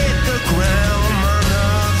and hit the ground. My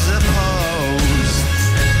nerves are posed,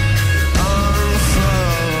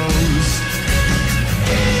 unfroze.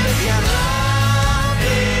 If you love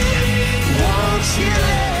me, won't you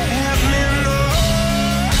let me know?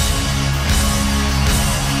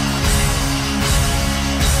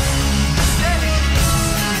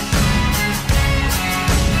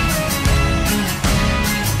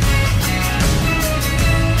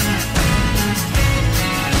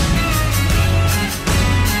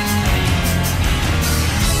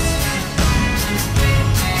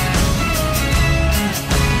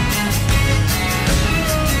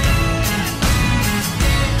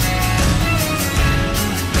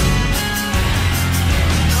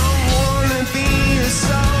 Don't wanna be a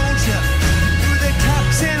soldier, you're the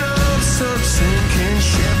captain of some sinking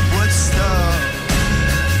ship. Would stop,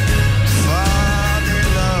 Father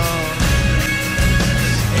love.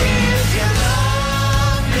 If you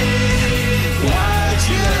love me, why'd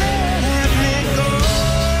you let me go?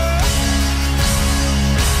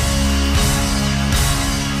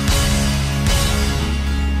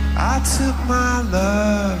 I took my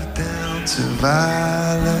love down to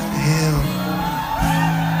Violet Hill.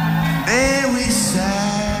 There we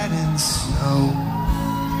sat in snow.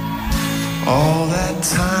 All that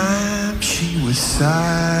time she was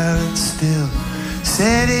silent still.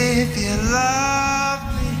 Said if you love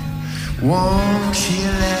me, won't you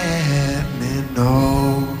let me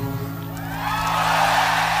know?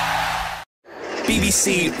 BBC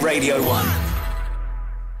Radio 1.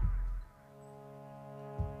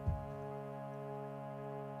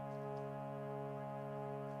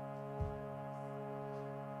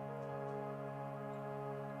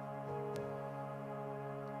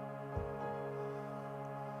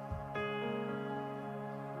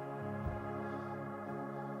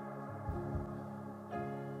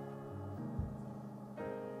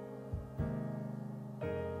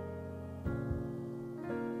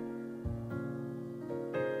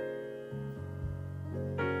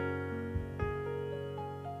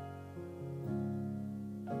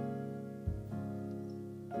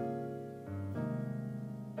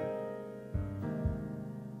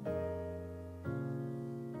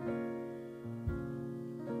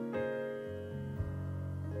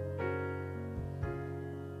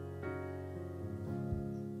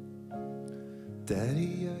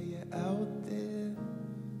 Daddy, are you out there?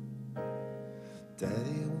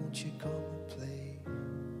 Daddy, won't you come and play?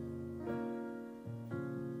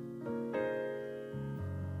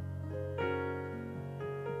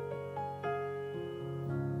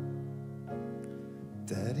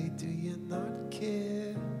 Daddy, do you not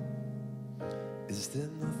care? Is there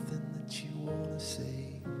nothing that you wanna say?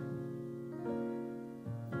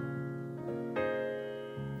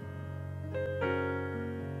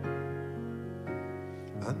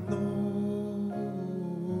 I know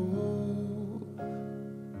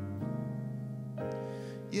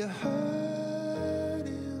you're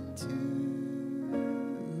hurting too,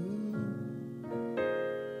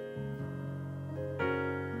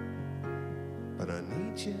 but I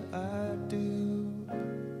need you, I do.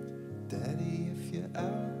 Daddy, if you're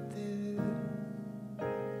out there,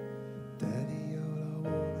 Daddy, all I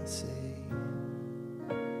wanna say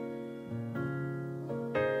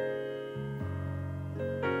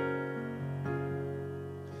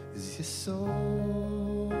is you're so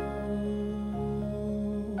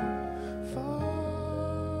far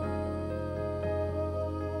away.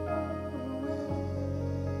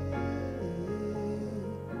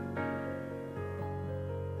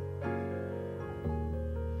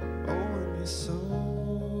 Oh, and you're so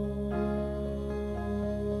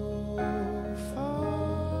far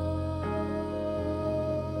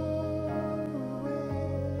away.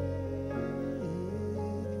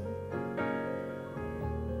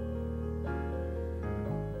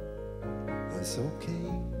 That's okay.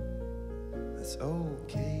 That's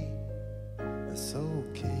okay. That's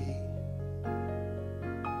okay.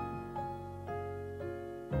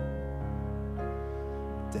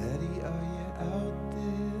 Daddy, are you out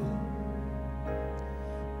there?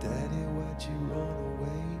 Daddy, why'd you run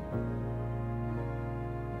away?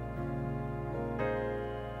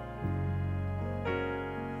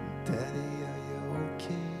 Daddy, are you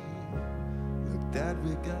okay? Look, Dad,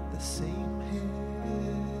 we got the same hair.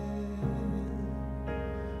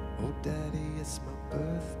 Oh, Daddy, it's my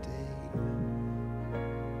birthday.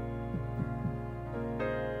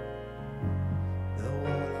 Now all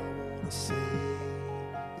I wanna say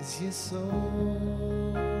is you're so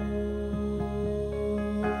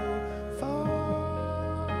far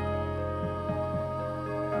away.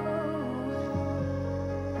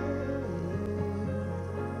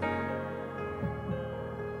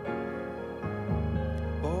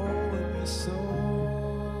 Oh, and you're so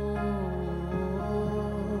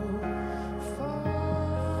far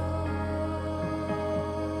away.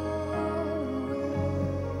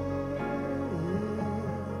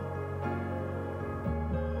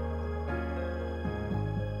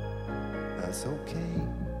 That's okay.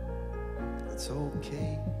 That's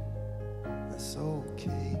okay. That's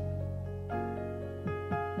okay.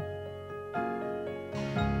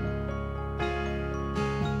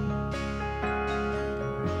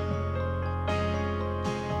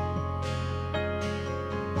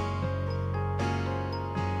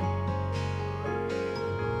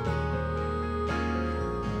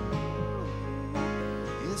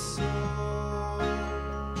 You're so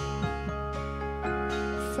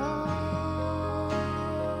far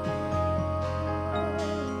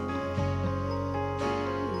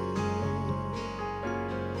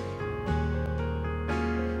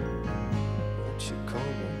won't you come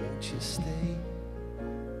or won't you stay?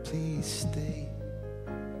 Please stay.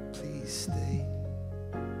 Please stay.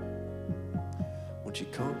 Won't you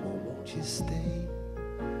come or won't you stay?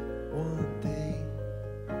 One day,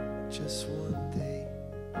 just one day.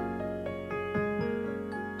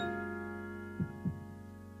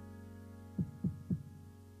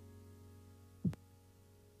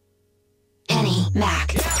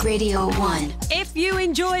 Mac, Radio 1. If you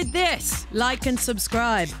enjoyed this, like and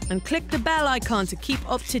subscribe, and click the bell icon to keep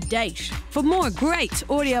up to date. For more great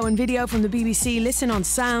audio and video from the BBC, listen on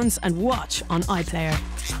Sounds and watch on iPlayer.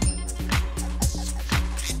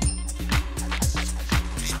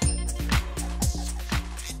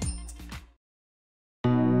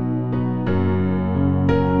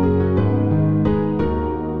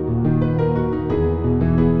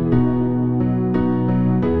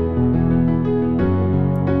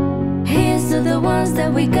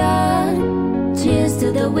 That we got. Cheers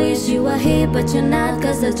to the wish you were here but you're not,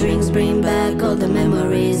 cause the drinks bring back all the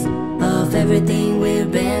memories of everything we've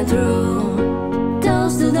been through.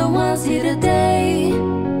 Toast to the ones here today.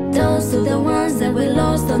 Toast to the ones that we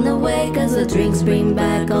lost on the way, cause the drinks bring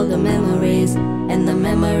back all the memories, and the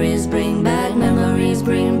memories bring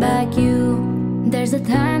back you. There's a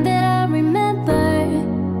time that I remember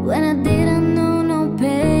when I didn't know no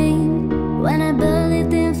pain, when I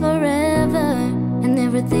believed in forever and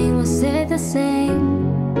everything will stay the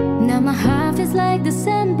same. Now my heart feels like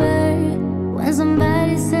December when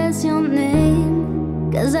somebody says your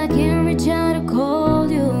name, cause I can't reach out to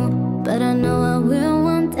call you, but I know I will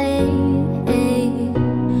one day.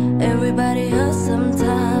 Everybody hurts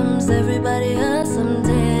sometimes, everybody hurts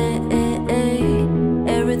someday.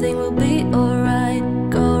 Everything will be alright.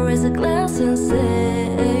 Go raise a glass and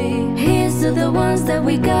say, here's to the ones that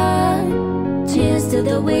we got. Cheers to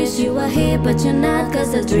the wish you were here but you're not,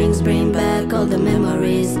 cause the drinks bring back all the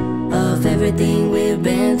memories of everything we've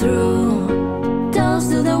been through.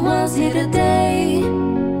 Toast to the ones here today.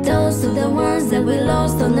 Toast to the ones that we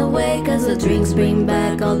lost on the way, cause the drinks bring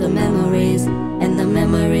back all the memories, and the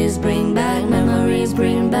memories bring back you. Memories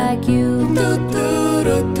bring back you.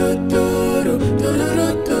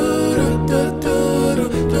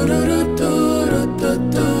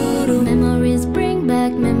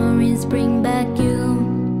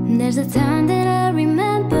 There's a time that I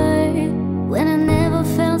remember when I never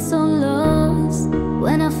felt so lost,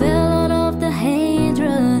 when I fell out of the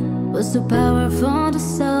hatred was too powerful to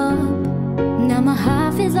stop. Now my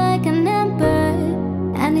heart feels like an ember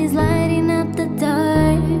and it's lighting up the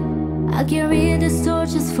dark. I carry these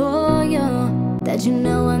torches for you that you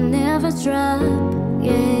know I never drop.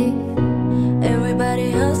 Yeah.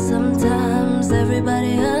 Everybody hurts sometimes,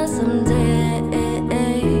 everybody hurts someday.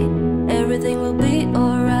 Everything will be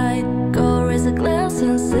alright. Go raise a glass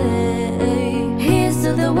and say, here's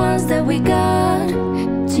to the ones that we got.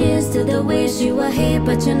 Cheers to the wish you were here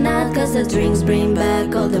but you're not, cause the drinks bring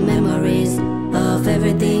back all the memories of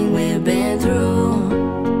everything we've been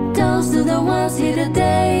through. Toast to the ones here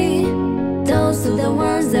today. Toast to the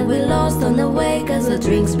ones that we lost on the way, cause the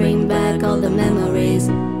drinks bring back all the memories,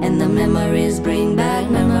 and the memories bring back